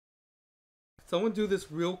So I'm gonna do this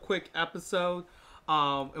real quick episode,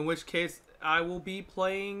 in which case I will be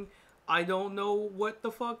playing. I don't know what the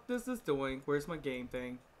fuck this is doing. Where's my game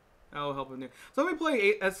thing? That'll help in there. So I'm gonna be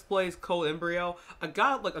playing XBlaze called Embryo. I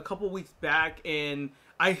got like a couple weeks back, and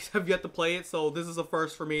I have yet to play it. So this is a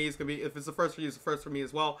first for me. It's gonna be, if it's a first for you, it's a first for me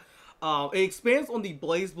as well. It expands on the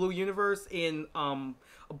Blaze Blue universe. In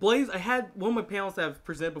Blaze, I had one of my panels that I've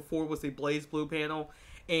presented before was the Blaze Blue panel,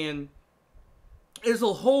 and there's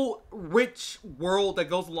a whole rich world that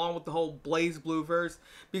goes along with the whole Blaze Blue verse,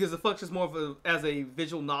 because it functions more of as a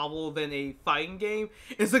visual novel than a fighting game.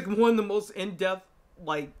 It's like one of the most in-depth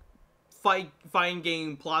like fighting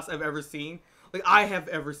game plots I've ever seen. Like, I have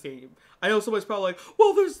ever seen. I know somebody's probably like,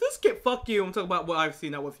 well, there's this game. Fuck you. I'm talking about what I've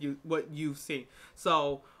seen, not what you've seen.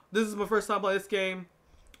 So this is my first time playing this game.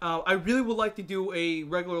 I really would like to do a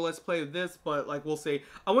regular Let's Play of this, but like, we'll see.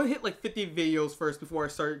 I want to hit like 50 videos first before I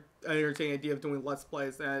start entertaining the idea of doing Let's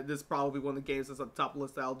Plays. And this is probably one of the games that's on the top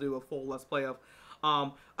list that I'll do a full Let's Play of.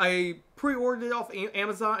 I pre-ordered it off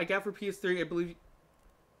Amazon. I got it for PS3. I believe.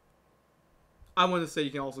 I want to say you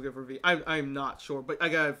can also get it for V. I'm not sure, but I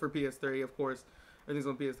got it for PS3, of course. Everything's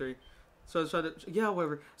on PS3. So I was trying to, yeah,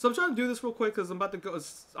 whatever. So I'm trying to do this real quick because I'm about to go.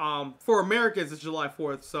 For Americans, it's July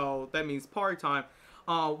 4th, so that means party time.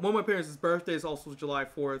 One of my parents' birthday is also July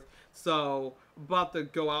 4th, so I'm about to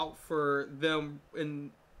go out for them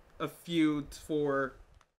in a few for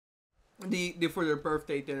their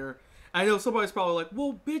birthday dinner. I know somebody's probably like,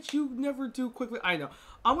 well, bitch, you never do quickly. I know.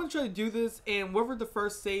 I'm going to try to do this, and whatever the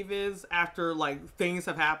first save is, after, like, things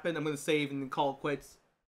have happened, I'm going to save and then call it quits.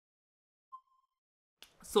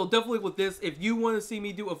 So definitely with this, if you want to see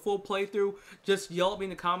me do a full playthrough, just yell at me in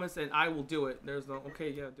the comments, and I will do it. There's no, okay,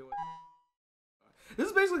 yeah, do it. This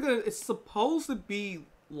is basically going to, it's supposed to be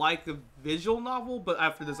like a visual novel, but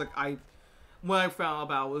after this, like, when I found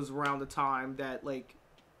about it was around the time that, like,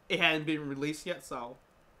 it hadn't been released yet, so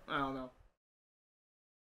I don't know.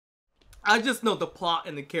 I just know the plot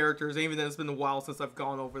and the characters, even though it's been a while since I've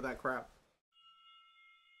gone over that crap.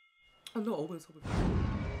 Oh no, open something.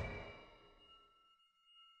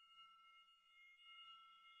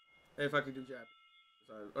 If I could do Japanese,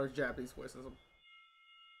 or Japanese voices.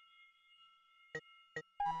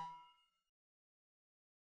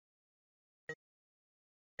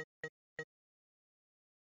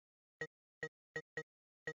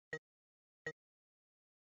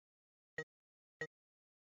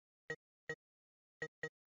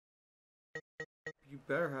 You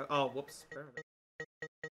better have. Oh, whoops.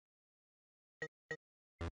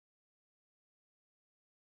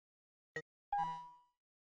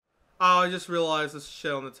 Oh, I just realized this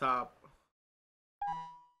shit on the top.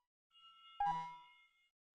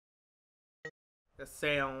 The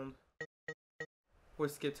sound.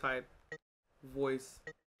 Voice skip type. Voice.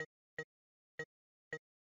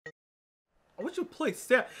 I want you to play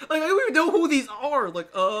sound. Like, I don't even know who these are.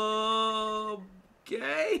 Like,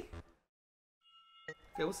 okay.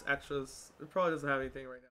 Okay, what's extras? It probably doesn't have anything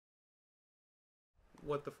right now.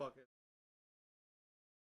 What the fuck is?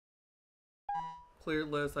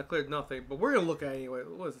 Cleared list. I cleared nothing, but we're gonna look at it anyway.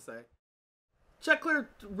 What does it say? Check cleared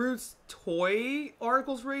Root's toy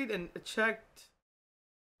articles read and checked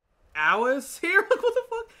Alice here. Like, what the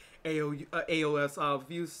fuck? AOS.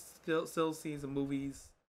 View still scenes of movies,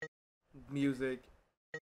 music.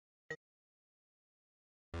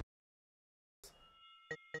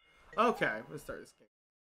 Okay, let's start this game.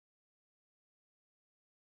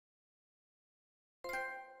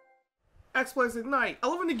 XBlaze Ignite. I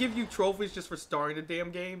love when they give you trophies just for starting the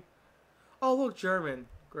damn game. Oh, look, German.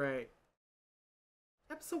 Great.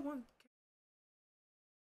 Episode 1.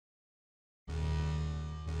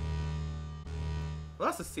 Well,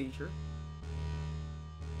 that's a seizure.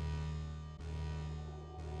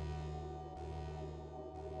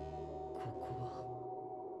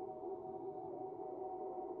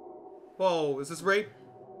 Whoa, is this rape?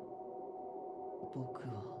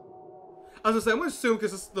 I was gonna say, I'm gonna assume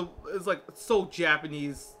because it's like so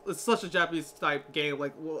Japanese. It's such a Japanese type game.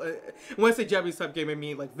 Like, well, when I say Japanese type game, I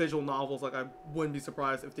mean like visual novels. Like, I wouldn't be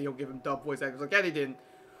surprised if they don't give him dub voice actors. Like, yeah, they didn't.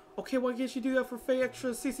 Okay, why can't you do that for Fey Extra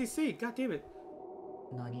CCC? God damn it.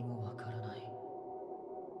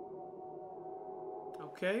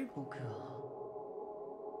 Okay.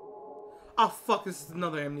 Oh fuck, this is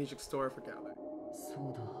another amnesic story. I forgot that.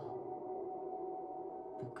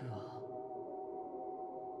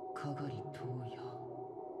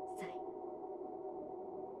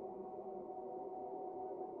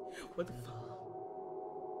 What the fuck?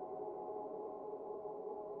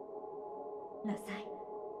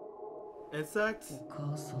 Insects?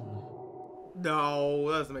 No,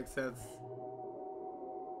 that doesn't make sense.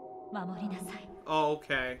 Oh,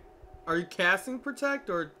 okay. Are you casting Protect,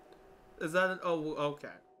 or is that... Oh, okay.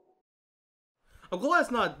 I'm glad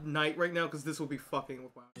it's not night right now, because this will be fucking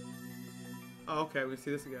with my... Oh, okay, we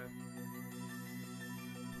see this again.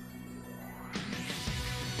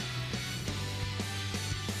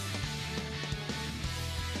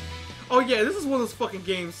 Oh yeah, this is one of those fucking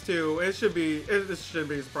games too. It shouldn't be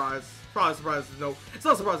a surprise. Probably surprise. No, it's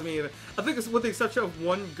not surprising me either. I think it's with the exception of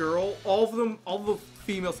one girl. All the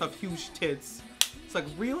females have huge tits. It's like,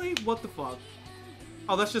 really? What the fuck?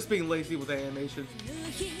 Oh, that's just being lazy with the animation.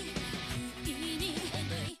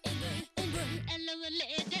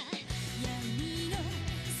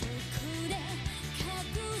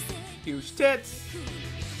 Huge tits.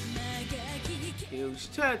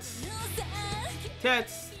 Huge tits.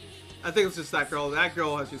 Tits. I think it's just that girl. That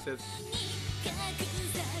girl has huge tits.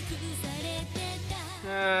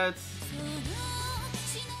 Tits.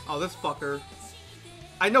 Oh, this fucker.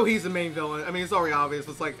 I know he's the main villain. I mean, it's already obvious.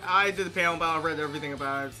 It's like, I did the panel about it, I read everything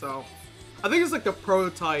about it, so... I think it's like the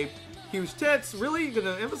prototype. Huge tits? Really? You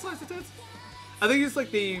gonna emphasize the tits? I think it's like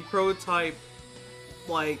the prototype,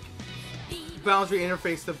 like, boundary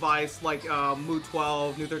interface device, like Mu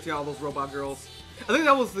 12, New 13, all those robot girls. I think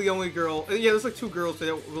that was the only girl. Yeah, there's like two girls that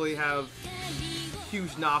don't really have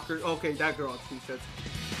huge knockers. Okay, that girl has huge tits.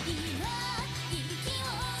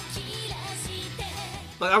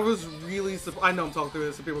 Like, I was really surprised. I know I'm talking through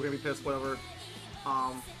this, so people are gonna be pissed, whatever.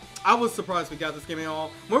 I was surprised we got this game at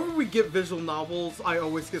all. Whenever we get visual novels, I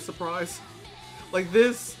always get surprised. Like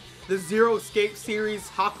this, the Zero Escape series,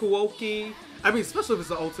 Hakuoki. I mean, especially if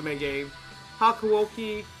it's an Ultimate game.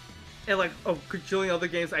 Hakuoki, and like a gajillion other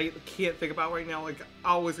games I can't think about right now. Like, I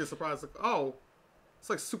always get surprised. Like, oh,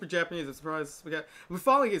 it's like super Japanese. I'm surprised we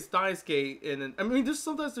finally get Steins Gate, and then, I mean,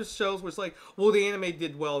 sometimes there's shows where it's like, well, the anime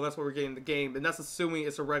did well, and that's why we're getting the game, and that's assuming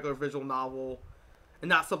it's a regular visual novel, and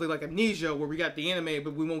not something like Amnesia where we got the anime,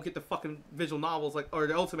 but we won't get the fucking visual novels, like, or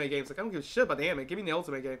the Ultimate games. Like, I don't give a shit about the anime. Give me the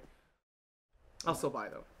Ultimate game. I'll still buy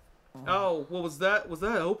though. Oh, what was that? Was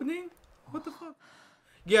that an opening? What the fuck?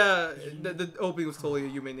 Yeah, the opening was totally a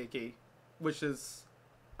Yume Nikki, which is,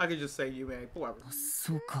 I could just say Yume, whatever.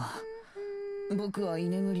 そうか。僕は居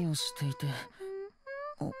眠りをしていて。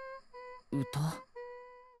お、歌?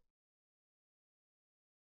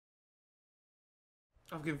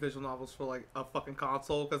 I'm getting visual novels for like a fucking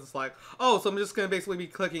console because it's like, oh, so I'm just gonna basically be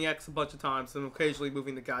clicking X a bunch of times and occasionally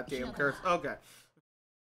moving the goddamn cursor. Okay.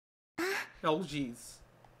 Oh jeez.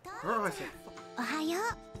 Where am I saying?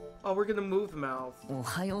 Oh, we're gonna move the mouth.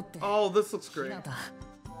 Oh, this looks great.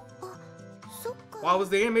 Why was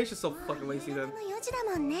the animation so fucking lazy then?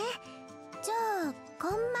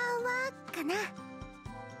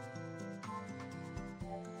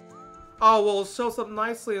 Oh, well, it shows up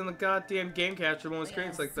nicely in the goddamn game capture when it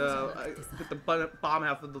screens like the with the bottom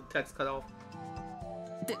half of the text cut off.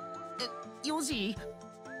 4時?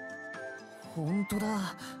 本当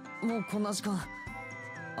だ。もうこんな時間。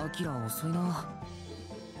アキラ遅いな。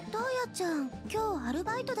トヨちゃん、今日アル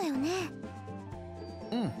バイトだよね。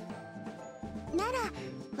うん。なら、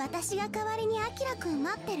私が代わりにアキラくん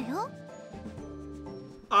待ってるよ。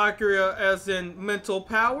Akira as in mental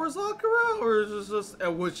powers Akira? Or is this just,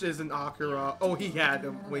 which isn't Akira? Oh, he had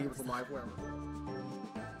him when he was alive, whatever.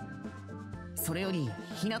 それより、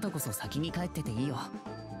ひなたこそ先に帰ってていいよ。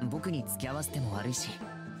僕に付き合わせても悪いし。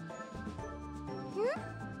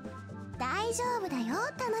大丈夫だよ、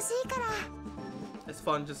楽しいから。It's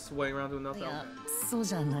fun just swaying around doing nothing. いや、そう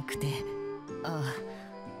じゃなくて、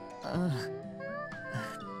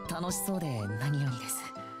楽しそうで何よりです。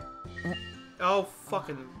Oh,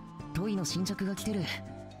 fucking. トイの新着が来てる。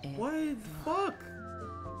What the fuck?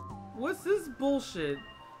 What's this bullshit?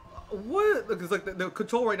 What? Because like the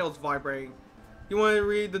control right now is vibrating. You want to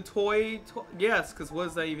read the toy? Yes, because what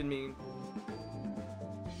does that even mean?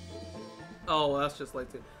 Oh, well, that's just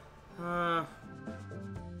like it. Ha!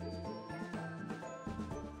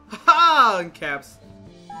 In caps.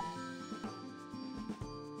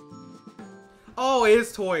 Oh, it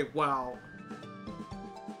is toy. Wow.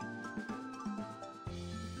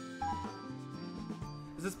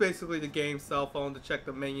 Is this basically the game's cell phone to check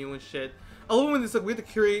the menu and shit? I love when it's like we have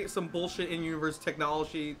to create some bullshit in-universe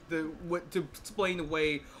technology to explain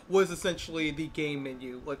away what is essentially the game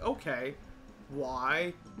menu. Like, okay,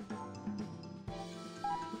 why?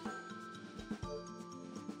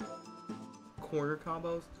 Corner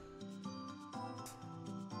combos?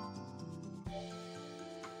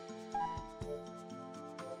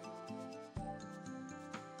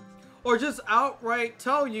 Or just outright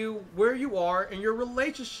tell you where you are in your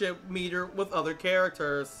relationship meter with other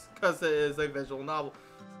characters, because it is a visual novel.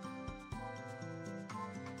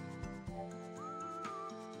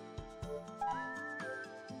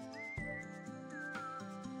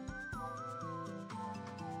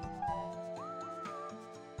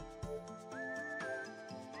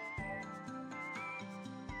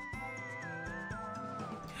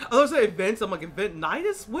 I was gonna say events. I'm like,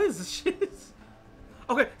 event-nitis? What is this shit?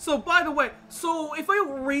 Okay, so by the way, so if I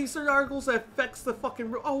read certain articles that affects the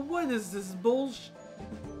fucking... Oh, what is this bullshit?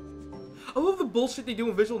 I love the bullshit they do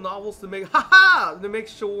in visual novels to make... Haha! To make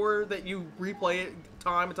sure that you replay it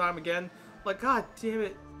time and time again. Like, god damn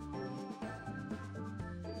it.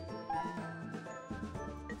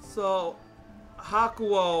 So,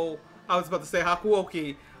 Hakuo... I was about to say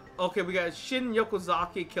Hakuoki. Okay, we got Shin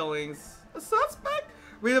Yokozaki killings. A suspect?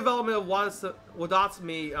 Redevelopment of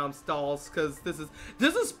Wadatsumi stalls, because this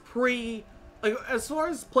is pre, like, as far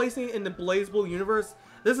as placing in the BlazBlue universe,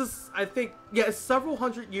 this is, I think, yeah, it's several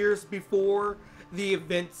hundred years before the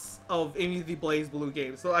events of any of the BlazBlue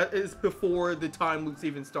games. So it's before the time loops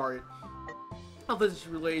even started. How this is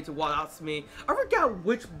related to Wadatsumi. I forgot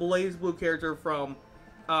which BlazBlue character from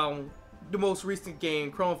the most recent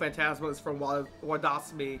game, Chrono Phantasma, is from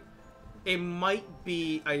Wadatsumi. It might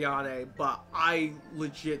be Ayane, but I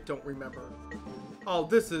legit don't remember. Oh,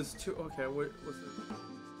 this is too... Okay, what's it?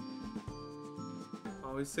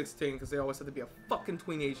 Oh, he's 16, because they always have to be a fucking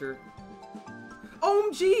teenager.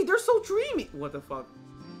 OMG, they're so dreamy! What the fuck?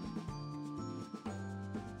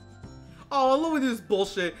 Oh, I love this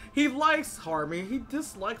bullshit. He likes harming, he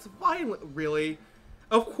dislikes violence. Really?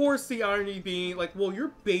 Of course, the irony being, like, well,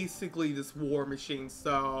 you're basically this war machine,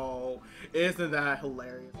 so... Isn't that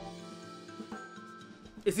hilarious?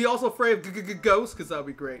 Is he also afraid of ghosts? Because that would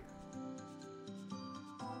be great.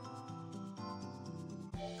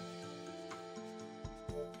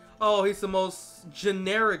 Oh, he's the most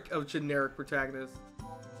generic of generic protagonists.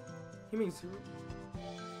 He means...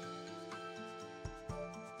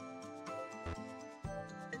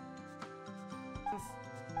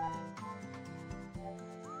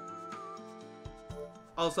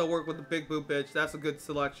 Also work with the big boob bitch. That's a good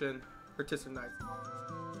selection. Artistic nice.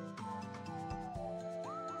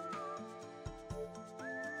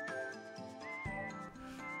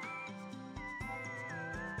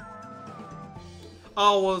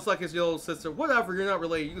 Oh, well, it's like his little sister. Whatever, you're not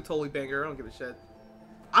related. You can totally bang her. I don't give a shit.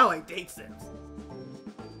 I like date sims.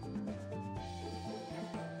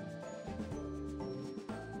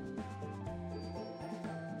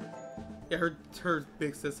 Yeah, her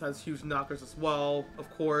big sis has huge knockers as well, of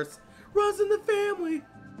course. Runs in the family.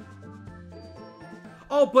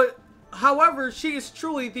 Oh, but, however, she is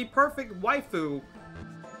truly the perfect waifu.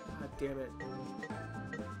 God damn it.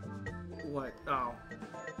 What? Oh.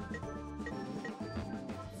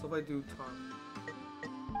 So if I do time.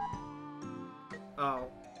 Oh.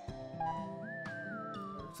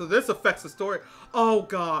 So this affects the story. Oh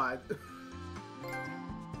god.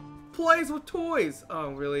 Plays with toys.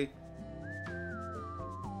 Oh, really?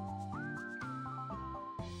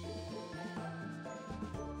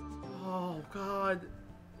 Oh god.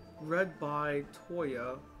 Read by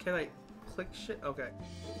Toya. Can I click shit? Okay.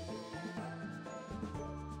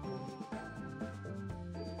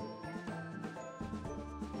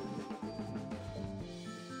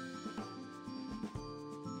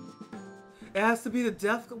 It has to be the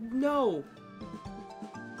death. No.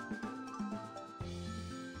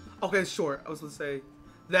 Okay, sure. I was gonna say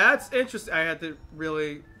that's interesting. I had to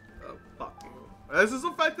really. Fuck you. This has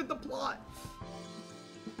affected the plot.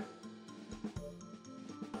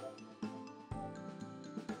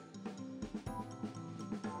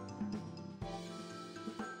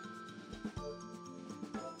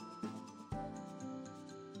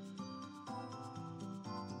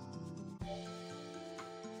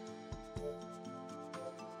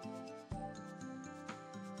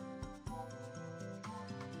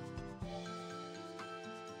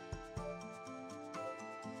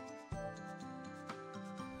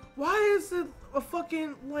 Why is it a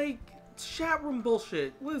fucking, like, chat room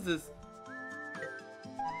bullshit? What is this?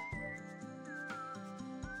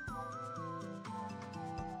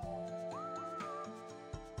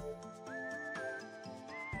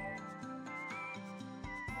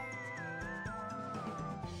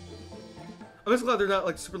 I'm just glad they're not,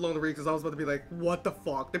 like, super long to read, because I was about to be like, what the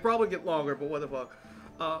fuck? They probably get longer, but what the fuck?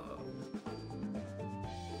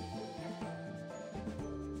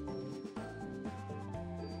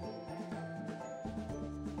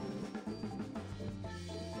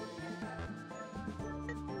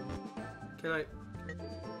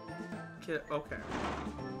 Okay.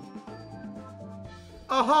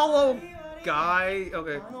 A hollow guy.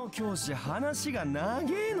 Okay. あの教師話が長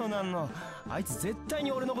えのなんの。あいつ絶対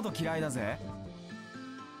に俺のこと嫌いだぜ。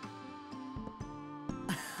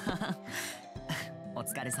お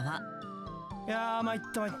疲れ様。いやー参っ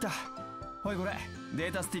た参った。おいこれ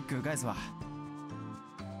データスティック返すわ。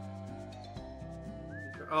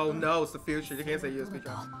Oh no, it's the future. You can't say USB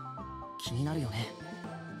drive. 気になるよね。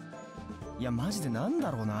いやマジでなんだ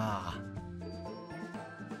ろうな。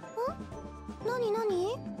何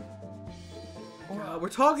何？ We're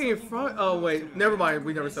talking in front. Oh wait, never mind.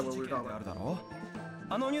 We never said what we were talking ある about. だろ。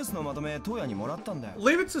あのニュースのまとめトヤにもらったんだよ。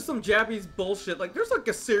 Leave it to some Japanese bullshit. Like there's like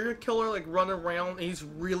a serial killer like running around and he's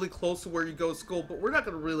really close to where you go to school, but we're not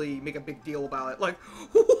gonna really make a big deal about it. Like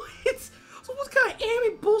what? So what kind of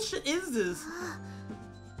anime bullshit is this?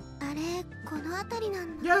 あれ、この辺りな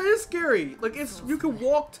んだ。 Yeah, it is scary. Like it's you can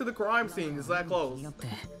walk to the crime scene. It's that close.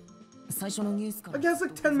 最初のニュースから I guess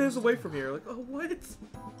like 10 minutes away from here. Like oh what?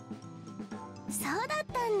 そうだっ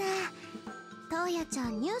たんだ。トウヤちゃ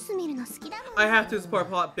んニュース見るの好きだもん。 I have to. It's part of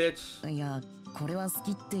the plot, bitch. いやこれは好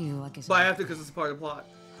きっていうわけじ But ゃ I ない have to because it's a part of the plot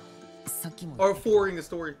さっきも or forwarding the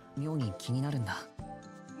story. 妙に気になるんだ。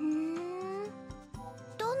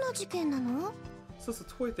どんな事件なの？ So it's a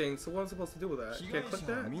toy thing. So what am I supposed to do with that? 被 Can 害 I click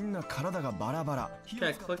者は that? みんな体がバラバラ。 Can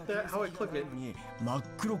I click that? How do I click it? 真っ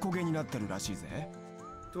黒焦げになってるらしいぜ。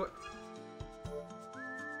 Do I?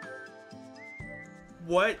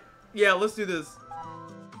 What? Yeah, let's do this.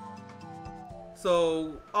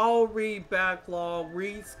 So I'll read backlog,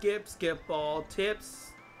 read skip all,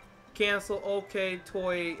 tips, cancel, okay,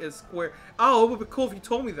 toy is square. Oh, it would be cool if you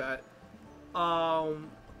told me that.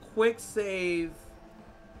 Quick save,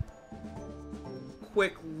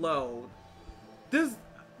 quick load. This,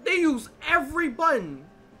 they use every button.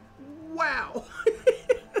 Wow.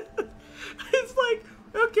 It's like,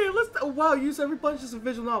 okay, let's, wow, use every button, just a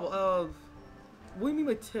visual novel. What do you mean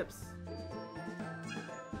by tips?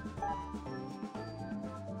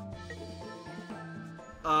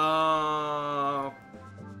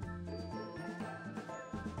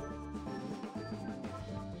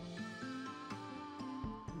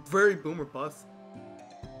 Very boomer bust.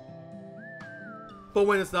 But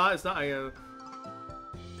when it's not,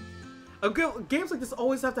 games like this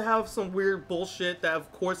always have to have some weird bullshit that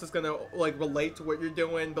of course is gonna like relate to what you're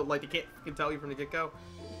doing, but like they can't fucking tell you from the get-go.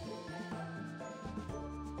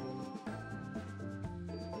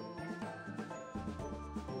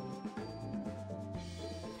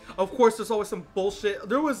 Of course, there's always some bullshit.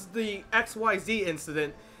 There was the XYZ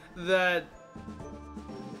incident that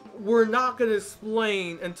we're not gonna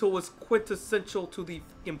explain until it's quintessential to the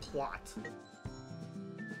fucking plot.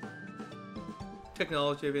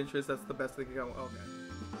 Technology of interest, that's the best thing to go. Okay.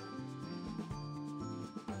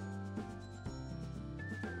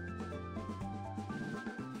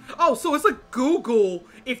 Oh, so it's like Google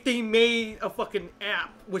if they made a fucking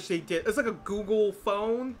app, which they did. It's like a Google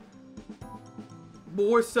phone.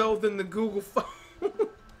 More so than the Google phone.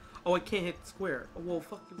 Oh, I can't hit square. Oh, well,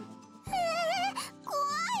 fuck you.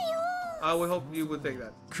 I would hope you would think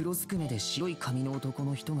that. 黒ずくめで白い髪の男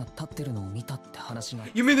の人が立ってるのを見たって話が。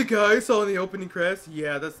 You mean the guy I saw in the opening credits?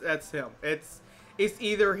 Yeah, that's him. It's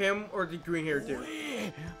either him or the green hair dude.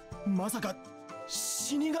 まさか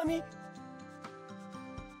死神？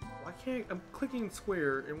 Why can't I'm clicking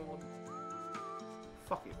square and won't.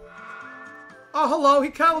 Fuck you. Oh, hello. He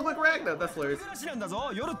kind of looked like Ragnar. That's hilarious. 暮らしなんだ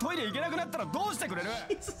ぞ。夜トイレ行けなくなったらどうしてくれる？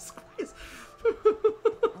 Jesus Christ.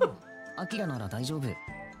 アキラなら大丈夫。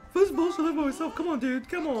 This bullshit live by myself. Come on, dude.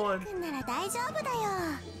 Come on. なら大丈夫だよ。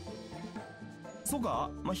そうか。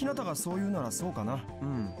まあ日向がそう言うならそうかな。う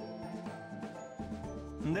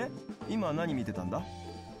ん。で、今何見てたんだ？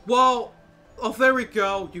 Well, oh, there we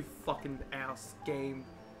go. You fucking ass game.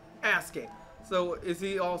 Ass game. So, is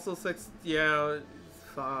he also sex? Yeah.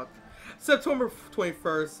 Fuck. September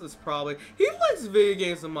 21st is probably... He likes video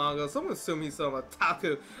games and manga, so I'm gonna assume he's some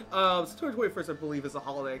otaku. September 21st, I believe, is a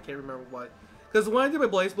holiday. I can't remember what. Because when I did my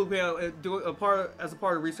Blaze Blue panel, as a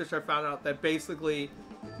part of research, I found out that basically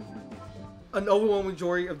an overwhelming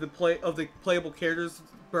majority of the playable characters'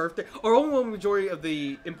 birthday, or overwhelming majority of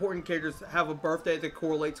the important characters have a birthday that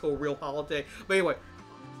correlates to a real holiday. But anyway,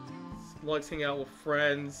 likes hanging out with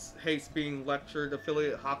friends, hates being lectured,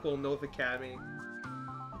 affiliate Hako North Academy.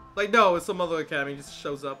 Like, no, it's some other academy, just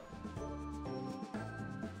shows up.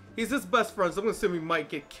 He's his best friend, so I'm gonna assume he might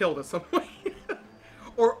get killed at some point.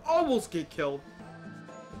 Or almost get killed.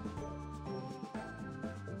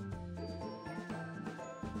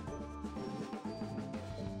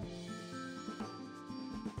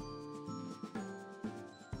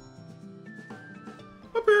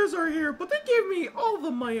 My parents are here, but they gave me all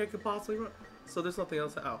the money I could possibly want. So there's nothing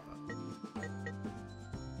else to out.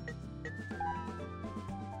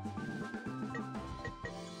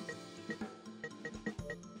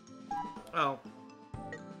 Oh.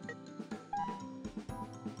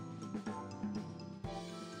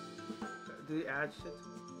 Did he add shit?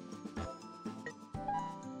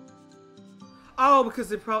 Oh, because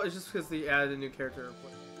they probably it's just because they added a new character.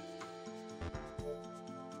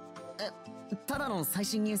 ただの最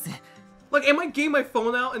新ニュース。Like, am I getting my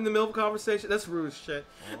phone out in the middle of a conversation? That's rude as shit.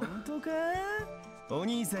 本当か？お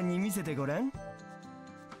兄さんに見せてごらん。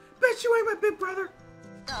 Bitch, you ain't my big brother.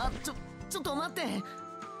 あ、ちょっと待って。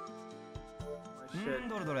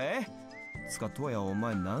どれどれ？つかとやお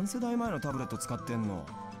前何世代前のタブレット使ってんの？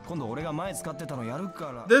今度俺が前使ってたのやる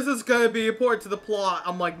から。 This is gonna be important to the plot.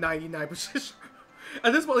 I'm like 99% sure.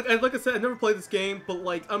 At this point, like I said, I never played this game, but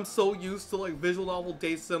like I'm so used to like visual novel,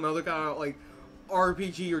 date sim, other kind of like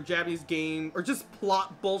RPG or Japanese game or just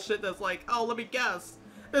plot bullshit that's like, oh, let me guess,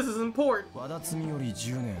 this is important. 和田摘みより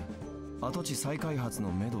10年。跡地再開発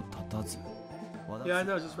の目処立たず。 Yeah, I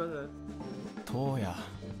know. I just read that. とや、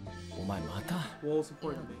お前また。 Well, it's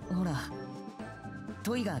important to me. ほら、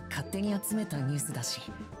トイが勝手に集めたニュースだし。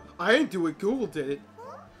I didn't do it. Google did it.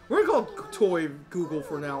 We're gonna call Toy Google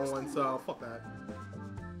from now on, so fuck that.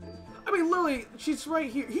 I mean, Lily, she's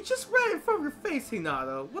right here. He just read it in front of your face,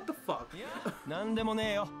 Hinata. What the fuck? なんでも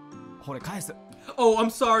ねえよ。これ返す。 Oh, I'm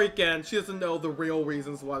sorry again. She doesn't know the real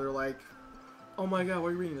reasons why they're like, oh my god, why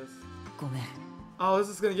are you reading this? ごめん。 Oh, this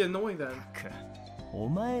is gonna get annoying then. お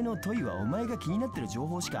前の問いはお前が気になってる情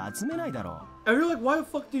報しか集めないだろう。 And you're like, why the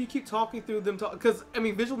fuck do you keep talking through them? Because, I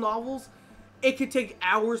mean, visual novels, it could take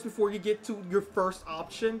hours before you get to your first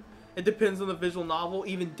option. It depends on the visual novel.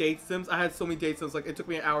 Even date sims. I had so many date sims, like, it took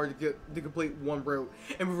me an hour to complete one route.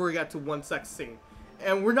 And before we got to one sex scene.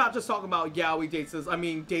 And we're not just talking about yaoi date sims. I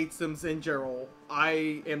mean, date sims in general.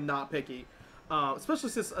 I am not picky. Especially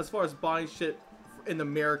since, as far as buying shit in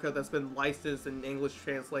America that's been licensed and English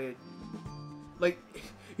translated. Like,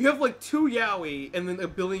 you have like 2 yaoi and then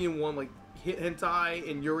 1,000,000,001 like hentai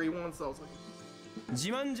and yuri ones. So I was like,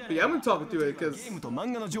 but yeah, I'm gonna talk through it because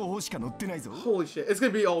holy shit, it's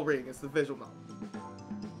gonna be all reading. It's the visual novel.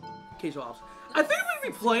 Occasional options. I think we're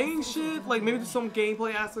gonna be playing shit, like maybe there's some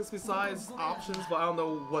gameplay aspects besides options, but I don't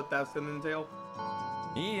know what that's gonna entail.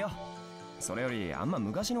 いいよ。それよりあんま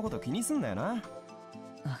昔のこと気にすんなよな。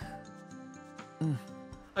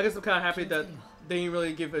 I guess I'm kind of happy that they didn't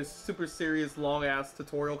really give a super serious long ass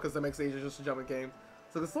tutorial because that makes it easier just to jump in game.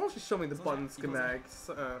 So as long as you show me the button schematics,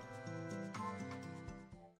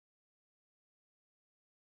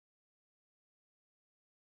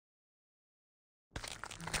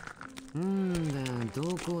 ど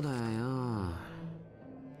こだよ。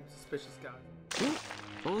 suspicious guy.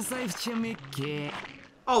 お財布ちゃめっけ。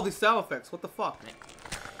 Oh, these sound effects. What the fuck?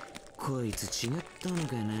 こいつ違ったの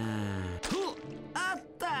かな。お、あっ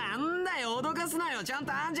た。んだよ、脅かすなよ。ちゃん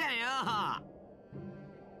とあんじゃんよ。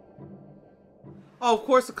 Oh, of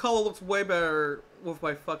course the color looks way better with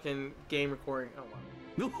my fucking game recording. Oh wow.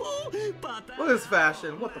 Look at this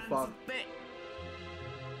fashion. What the fuck?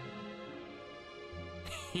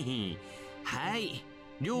 はい、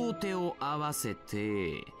両手を合わせ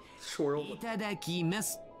てい Sure. ただきま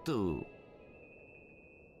すと。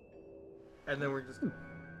 And then we're just.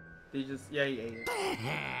 He just. Yeah, he ate it.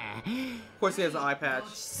 Of course he has an eye patch.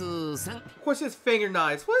 スーさん。 Of course he has finger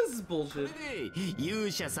knives. What is this bullshit? 勇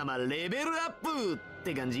者様レベルアップっ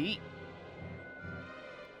て感じ。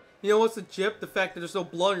 You know what's the jip? The fact that there's no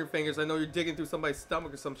blood on your fingers. I know you're digging through somebody's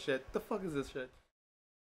stomach or some shit. The fuck is this shit?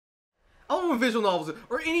 I don't know when visual novels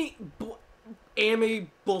or any anime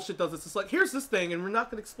bullshit does this. It's like, here's this thing, and we're not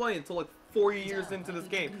gonna explain it until like 4 years into this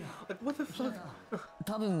game. Like, what the fuck?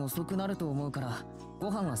 多分遅くなると思うから、ご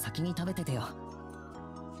飯は先に食べててよ。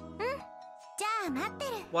じゃあ待って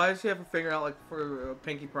る。 Why does she have her finger out like for a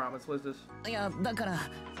pinky promise? What is this? いや、だから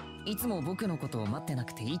いつも僕のことを待ってな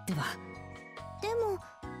くていいってば。でも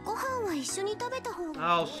ご飯は一緒に食べた方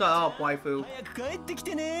が。 Oh, shut up, waifu. 早く帰ってき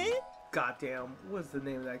てね。 Goddamn, what is the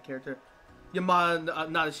name of that character? Yamada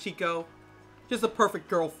Nadeshiko. Just a perfect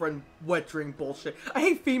girlfriend wet dream bullshit. I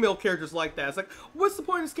hate female characters like that. It's like, what's the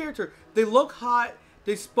point of this character? They look hot,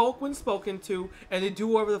 they spoke when spoken to, and they do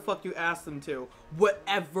whatever the fuck you ask them to.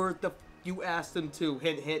 Whatever the you ask them to.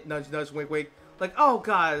 Hint, hint, nudge, nudge, wink, wink. Like, oh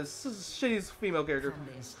god, this is a shitty female character.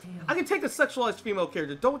 I can take a sexualized female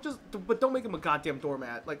character, but don't make him a goddamn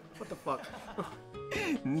doormat. Like, what the fuck?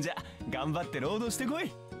 じゃ、頑張って労働してこ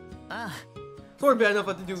い。ああ。 It's already bad enough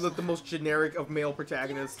I have to do the most generic of male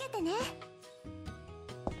protagonists. つけてね。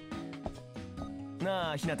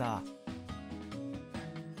なあ、ひなた。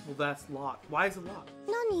 Well, that's locked. Why is it locked?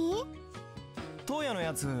 何？トーヤの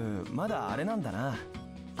やつ、まだあれなんだな。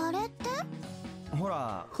あれって？ほ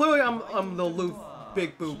ら。 Clearly, I'm the aloof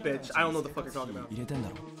big boob bitch. I don't know what the fuck you're talking about. 入れてんだ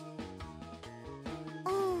ろ。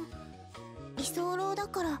うん。居候だ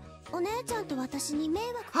からお姉ちゃんと私に迷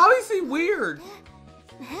惑。 How is he weird?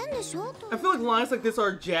 変でしょ？ I feel like lines like this are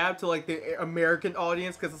a jab to like the American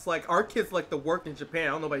audience because it's like our kids like to work in Japan.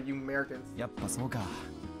 I don't know about you Americans. やっぱそうか。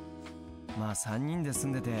まあ3人で住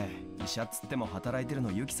んでて医者っつっても働いてる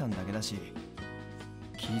のユキさんだけだし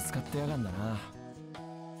気使ってやがんだな。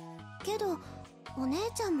けどお姉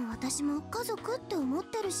ちゃんも私も家族って思っ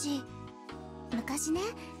てるし、昔ね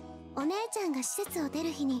お姉ちゃんが施設を出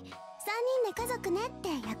る日に3人で家族ねっ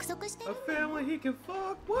て約束してる。 A family he can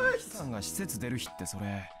fuck. What? ユキさんが施設出る日ってそ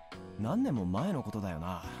れ何年も前のことだよ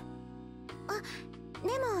な。で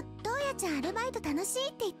もトウヤちゃんアルバイト楽しい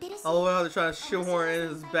って言ってるし。 I love how they're trying to shoehorn in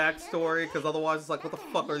his backstory, because otherwise it's like, what the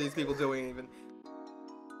fuck are these people doing even?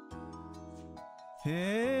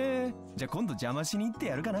 へえ、じゃあ今度邪魔しに行って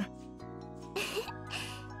やるかな。あ、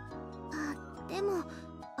でも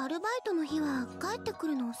アルバイトの日は帰ってく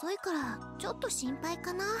るの遅いからちょっと心配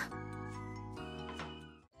かな。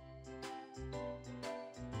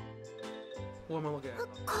What am I looking at?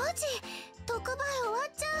 コージ、特売終わ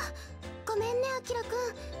っちゃう。ごめんねアキラくん、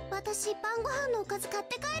私晩ご飯のおかず買っ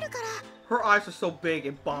て帰るから。 Her eyes are so big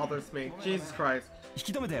it bothers me. Jesus Christ. 引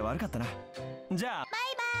き止めて悪かったな。じゃあ。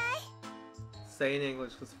Say in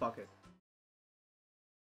English, cause fuck it.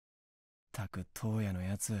 たく東野の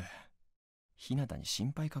やつ、ひなたに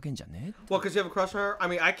心配かけんじゃねえ。 What, cause you have a crush on her? I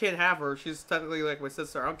mean, I can't have her. She's technically like my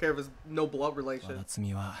sister. I don't care if it's no blood わ relation. だつ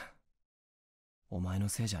みはお前の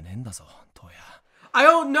せいじゃねえんだぞ、東野。 I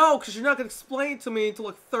don't know, cause you're not gonna explain to me until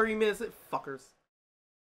like 30 minutes. Fuckers.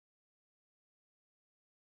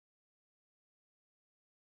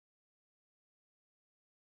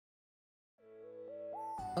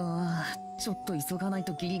 ああ、ちょっと急がない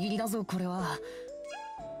とギリギリだぞこれは。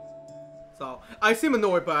 So I seem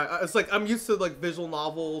annoyed by it. It's like I'm used to like visual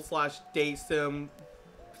novel slash date sim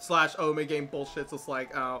slash anime game bullshit. So it's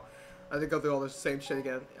like, oh, I think I'll do all the same shit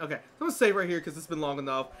again. Okay, so I'm gonna save right here because it's been long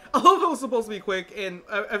enough. I love how it's supposed to be quick, and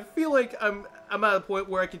I feel like I'm at a point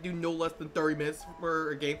where I could do no less than 30 minutes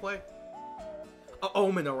for a gameplay.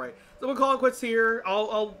 Omen, alright. So I'm gonna call it quits here.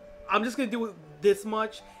 I'm just gonna do it this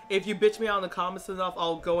much. If you bitch me out in the comments enough,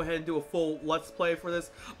 I'll go ahead and do a full let's play for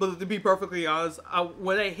this. But to be perfectly honest,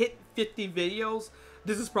 when I hit 50 videos,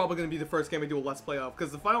 this is probably going to be the first game I do a let's play of.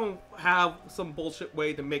 Because if I don't have some bullshit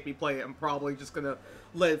way to make me play it, I'm probably just going to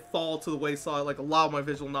let it fall to the wayside like a lot of my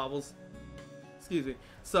visual novels. Excuse me.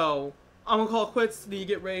 So, I'm going to call it quits. Need to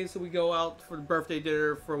get ready so we go out for the birthday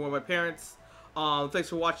dinner for one of my parents. Thanks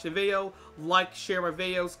for watching the video. Like, share my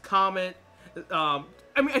videos, comment.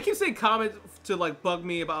 I mean, I keep saying comment to like bug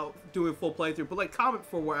me about doing a full playthrough, but like comment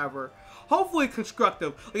for wherever. Hopefully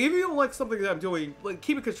constructive. Like if you don't like something that I'm doing, like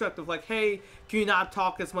keep it constructive. Like, hey, can you not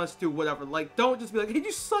talk as much? Do whatever. Like, don't just be like, hey,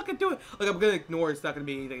 you suck at doing it. Like I'm gonna ignore it. It's not gonna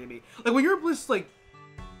mean anything to me. Like when you're just like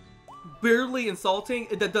barely insulting,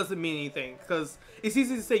 that doesn't mean anything because it's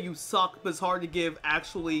easy to say you suck, but it's hard to give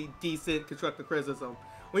actually decent constructive criticism.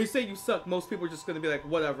 When you say you suck, most people are just gonna be like,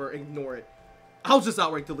 whatever, ignore it. I'll just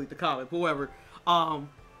outright delete the comment, but whatever.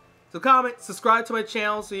 So comment, subscribe to my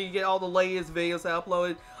channel so you get all the latest videos I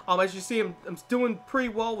uploaded. As you see, I'm doing pretty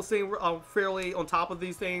well with staying fairly on top of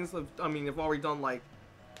these things. I mean, I've already done like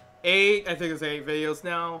 8 videos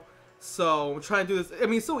now. So I'm trying to do this. I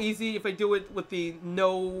mean, it's so easy if I do it with the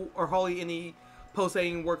no or hardly any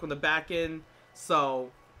post-editing work on the back end. So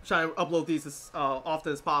I'm trying to upload these as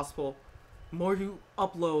often as possible. The more you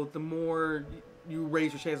upload, the more you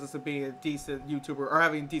raise your chances of being a decent YouTuber or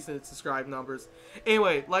having decent subscribe numbers.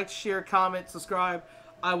 Anyway, like, share, comment, subscribe.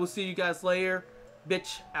 I will see you guys later.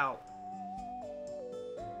 Bitch out.